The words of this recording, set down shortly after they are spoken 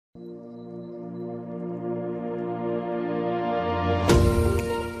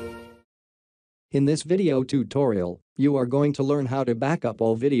In this video tutorial, you are going to learn how to back up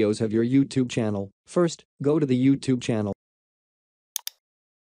all videos of your YouTube channel. First, go to the YouTube channel.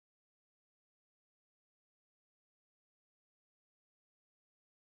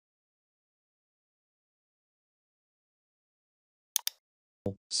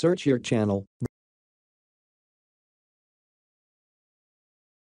 Search your channel.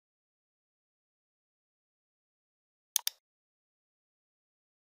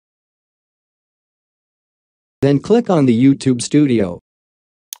 Then click on the YouTube Studio.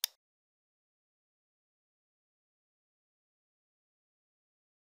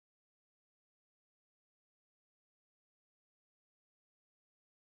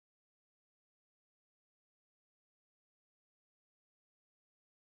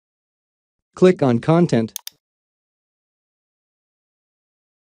 Click on Content.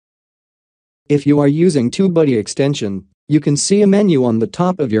 If you are using TubeBuddy extension, you can see a menu on the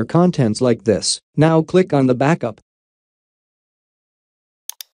top of your contents like this. Now click on the backup.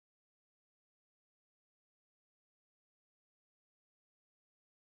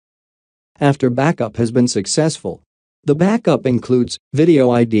 After backup has been successful, the backup includes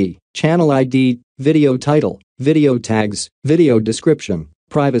video ID, channel ID, video title, video tags, video description,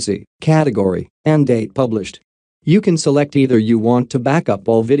 privacy, category, and date published. You can select either you want to backup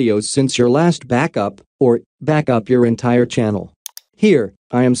all videos since your last backup or backup your entire channel. Here,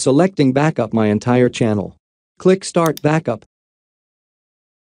 I am selecting backup my entire channel. Click Start Backup.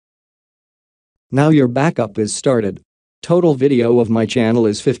 Now your backup is started. Total video of my channel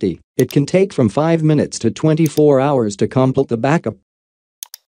is 50. It can take from 5 minutes to 24 hours to complete the backup.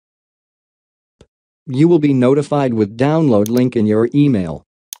 You will be notified with download link in your email.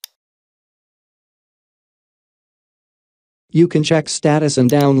 You can check status and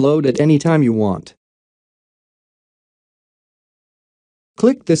download it anytime you want.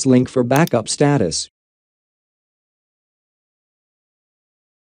 Click this link for backup status.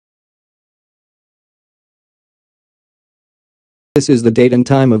 This is the date and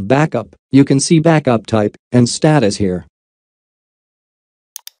time of backup. You can see backup type and status here.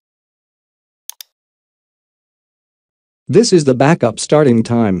 This is the backup starting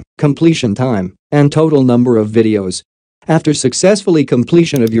time, completion time, and total number of videos. After successfully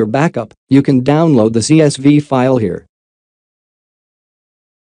completion of your backup, you can download the CSV file here.